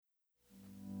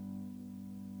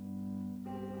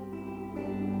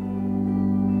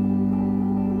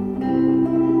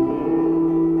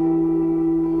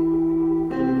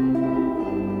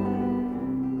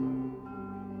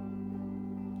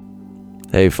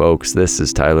Hey folks, this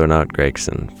is Tyler Knott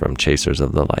Gregson from Chasers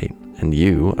of the Light, and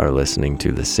you are listening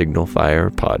to the Signal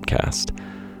Fire Podcast,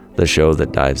 the show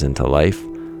that dives into life,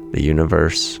 the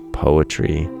universe,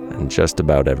 poetry, and just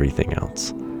about everything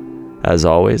else. As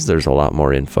always, there's a lot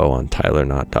more info on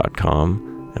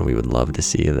tylerknott.com, and we would love to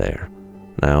see you there.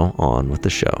 Now, on with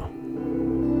the show.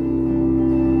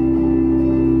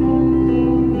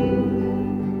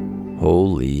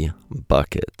 Holy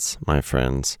buckets, my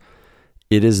friends.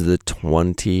 It is the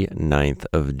 29th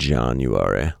of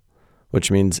January,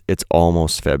 which means it's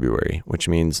almost February, which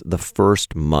means the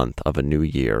first month of a new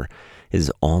year is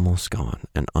almost gone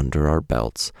and under our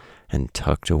belts and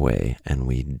tucked away, and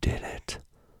we did it.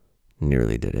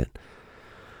 Nearly did it.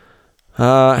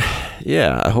 I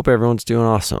hope everyone's doing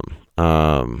awesome.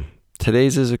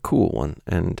 Today's is a cool one,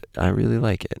 and I really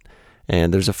like it.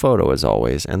 And there's a photo, as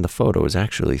always, and the photo is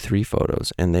actually 3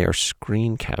 photos, and they are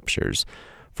screen captures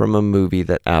from a movie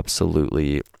that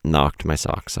absolutely knocked my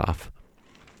socks off.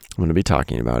 I'm going to be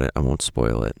talking about it. I won't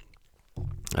spoil it.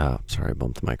 Sorry, I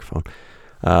bumped the microphone.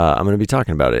 I'm going to be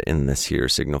talking about it in this here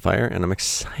Signal Fire, and I'm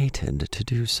excited to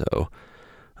do so.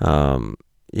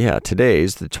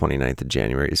 Today's the 29th of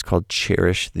January. It's called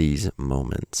Cherish These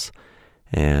Moments.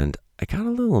 And I got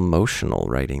a little emotional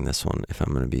writing this one, if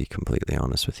I'm going to be completely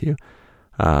honest with you.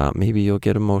 Maybe you'll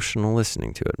get emotional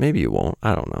listening to it. Maybe you won't.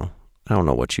 I don't know. I don't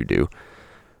know what you do.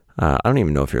 I don't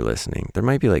even know if you're listening. There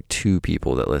might be like 2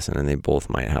 people that listen, and they both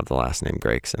might have the last name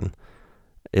Gregson.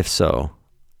 If so,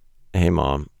 hey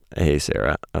Mom, hey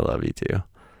Sarah, I love you too.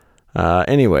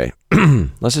 Anyway,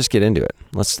 let's just get into it.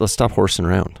 Let's stop horsing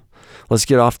around. Let's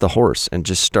get off the horse and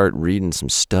just start reading some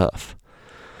stuff.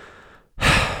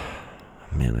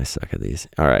 Man, I suck at these.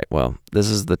 All right, well, this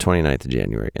is the 29th of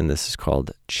January, and this is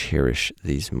called Cherish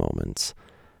These Moments,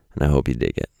 and I hope you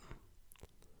dig it.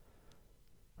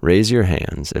 Raise your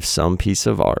hands if some piece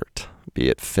of art, be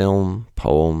it film,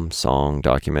 poem, song,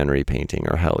 documentary, painting,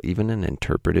 or hell, even an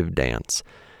interpretive dance,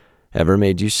 ever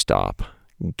made you stop,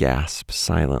 gasp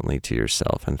silently to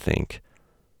yourself, and think,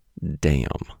 damn.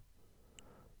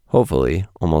 Hopefully,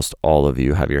 almost all of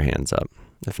you have your hands up.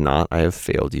 If not, I have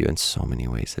failed you in so many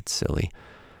ways it's silly.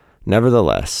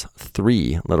 Nevertheless,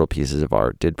 3 little pieces of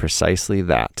art did precisely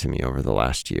that to me over the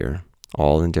last year,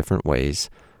 all in different ways,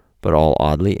 but all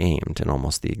oddly aimed in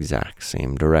almost the exact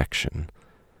same direction.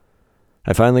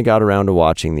 I finally got around to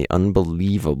watching the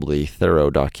unbelievably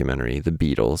thorough documentary, The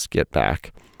Beatles, Get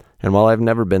Back, and while I've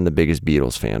never been the biggest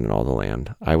Beatles fan in all the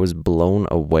land, I was blown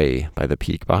away by the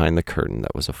peek behind the curtain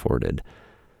that was afforded.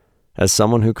 As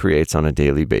someone who creates on a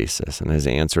daily basis and has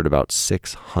answered about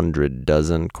 600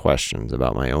 dozen questions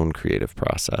about my own creative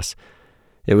process,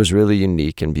 it was really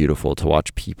unique and beautiful to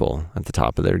watch people at the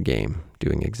top of their game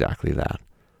doing exactly that.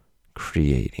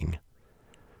 Creating.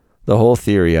 The whole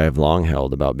theory I've long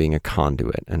held about being a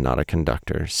conduit and not a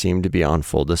conductor seemed to be on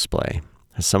full display,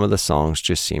 as some of the songs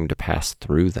just seemed to pass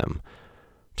through them,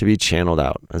 to be channeled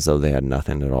out as though they had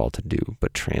nothing at all to do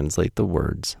but translate the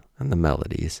words and the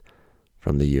melodies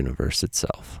from the universe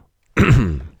itself.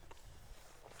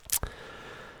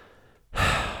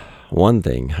 One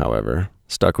thing, however,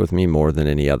 stuck with me more than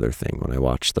any other thing when I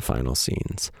watched the final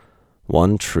scenes.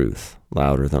 One truth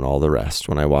louder than all the rest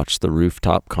when I watched the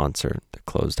rooftop concert that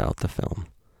closed out the film.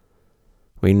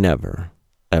 We never,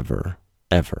 ever,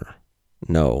 ever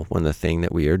know when the thing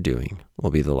that we are doing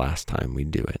will be the last time we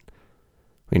do it.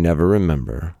 We never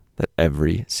remember that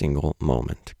every single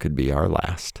moment could be our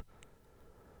last.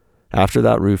 After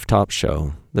that rooftop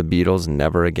show, the Beatles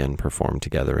never again performed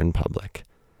together in public.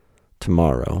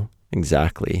 Tomorrow,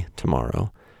 exactly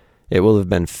tomorrow, it will have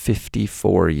been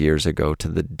 54 years ago to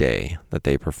the day that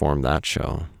they performed that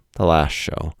show, the last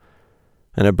show,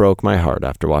 and it broke my heart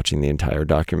after watching the entire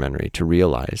documentary to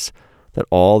realize that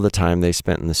all the time they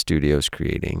spent in the studios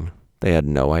creating, they had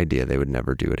no idea they would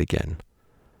never do it again.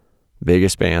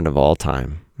 Biggest band of all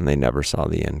time, and they never saw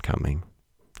the end coming.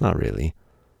 Not really.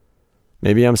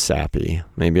 Maybe I'm sappy,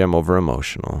 maybe I'm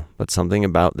over-emotional, but something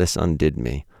about this undid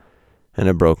me, and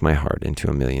it broke my heart into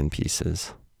a million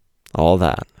pieces. All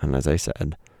that, and as I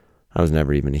said, I was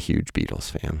never even a huge Beatles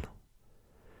fan.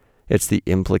 It's the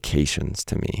implications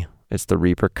to me. It's the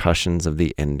repercussions of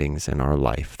the endings in our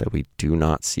life that we do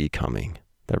not see coming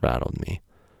that rattled me.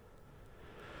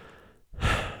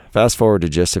 Fast forward to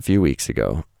just a few weeks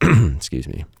ago, excuse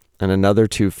me, and another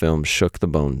 2 films shook the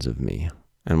bones of me.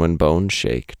 And when bones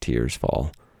shake, tears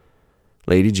fall.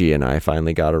 Lady G and I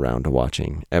finally got around to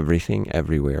watching Everything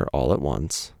Everywhere All at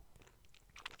Once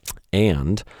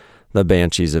and The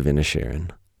Banshees of Inisherin,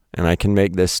 and I can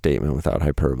make this statement without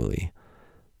hyperbole.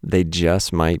 They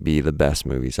just might be the best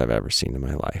movies I've ever seen in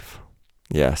my life.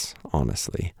 Yes,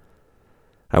 honestly.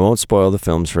 I won't spoil the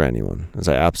films for anyone, as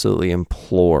I absolutely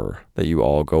implore that you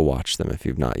all go watch them if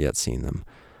you've not yet seen them.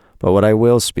 But what I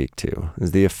will speak to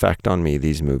is the effect on me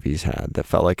these movies had that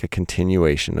felt like a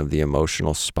continuation of the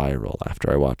emotional spiral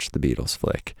after I watched the Beatles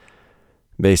flick.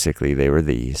 Basically, they were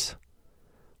these.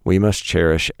 We must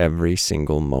cherish every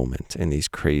single moment in these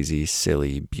crazy,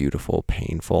 silly, beautiful,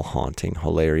 painful, haunting,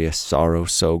 hilarious,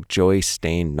 sorrow-soaked,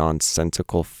 joy-stained,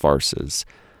 nonsensical farces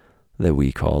that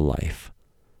we call life.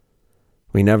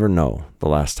 We never know the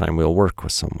last time we'll work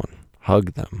with someone,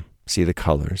 hug them, see the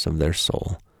colors of their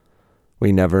soul.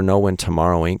 We never know when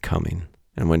tomorrow ain't coming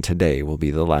and when today will be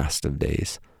the last of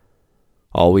days.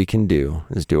 All we can do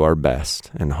is do our best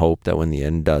and hope that when the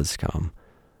end does come,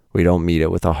 we don't meet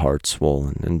it with a heart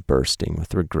swollen and bursting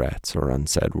with regrets or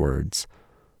unsaid words.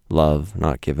 Love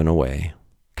not given away,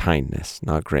 kindness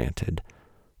not granted,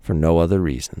 for no other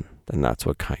reason than that's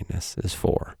what kindness is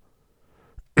for.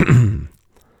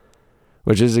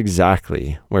 Which is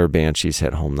exactly where Banshees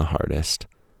hit home the hardest.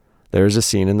 There is a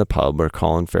scene in the pub where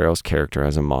Colin Farrell's character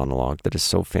has a monologue that is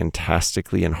so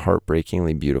fantastically and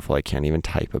heartbreakingly beautiful I can't even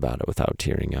type about it without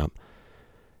tearing up.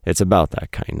 It's about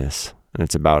that kindness, and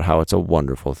it's about how it's a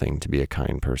wonderful thing to be a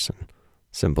kind person,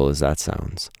 simple as that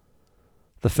sounds.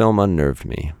 The film unnerved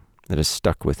me. It has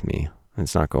stuck with me, and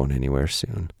it's not going anywhere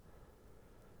soon.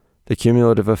 The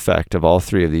cumulative effect of all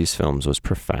three of these films was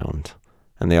profound,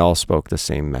 and they all spoke the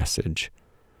same message.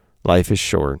 Life is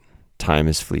short, time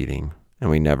is fleeting, and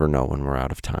we never know when we're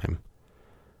out of time.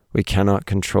 We cannot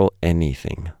control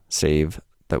anything save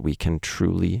that we can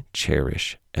truly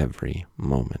cherish every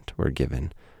moment we're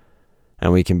given,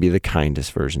 and we can be the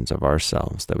kindest versions of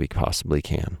ourselves that we possibly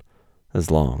can, as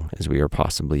long as we are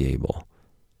possibly able.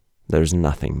 There's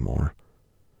nothing more.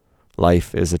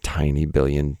 Life is a tiny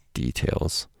billion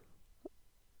details.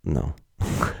 No.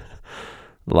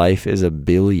 Life is a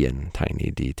billion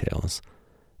tiny details,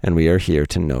 and we are here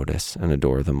to notice and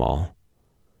adore them all.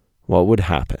 What would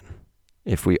happen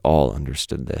if we all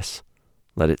understood this,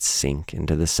 let it sink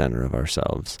into the center of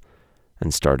ourselves,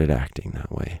 and started acting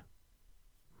that way?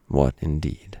 What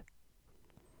indeed?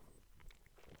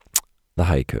 The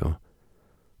haiku.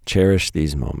 Cherish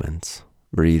these moments.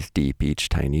 Breathe deep each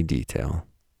tiny detail.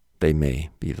 They may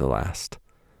be the last.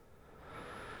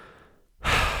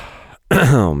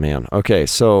 Oh, man. Okay,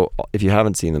 so if you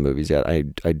haven't seen the movies yet, I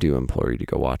do implore you to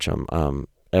go watch them.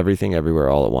 Everything Everywhere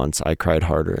All at Once, I cried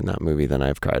harder in that movie than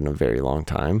I've cried in a very long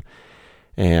time.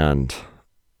 And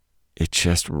it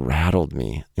just rattled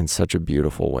me in such a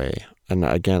beautiful way. And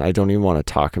again, I don't even want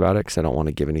to talk about it because I don't want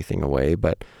to give anything away.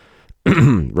 But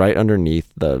right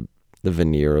underneath the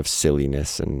veneer of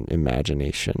silliness and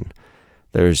imagination,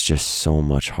 there's just so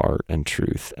much heart and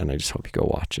truth. And I just hope you go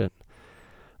watch it.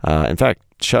 In fact,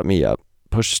 shut me up,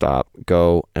 push stop,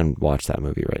 go and watch that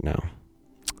movie right now.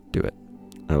 Do it.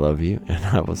 I love you, and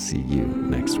I will see you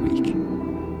next week.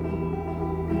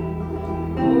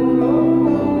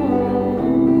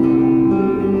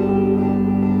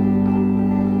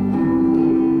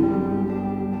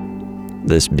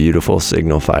 This beautiful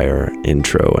Signal Fire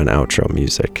intro and outro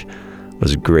music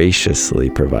was graciously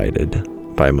provided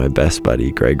by my best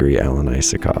buddy, Gregory Alan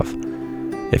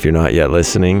Isakov. If you're not yet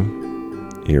listening,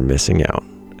 you're missing out.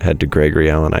 Head to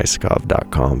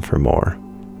GregoryAlanIsakov.com for more.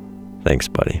 Thanks,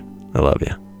 buddy. I love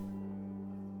you.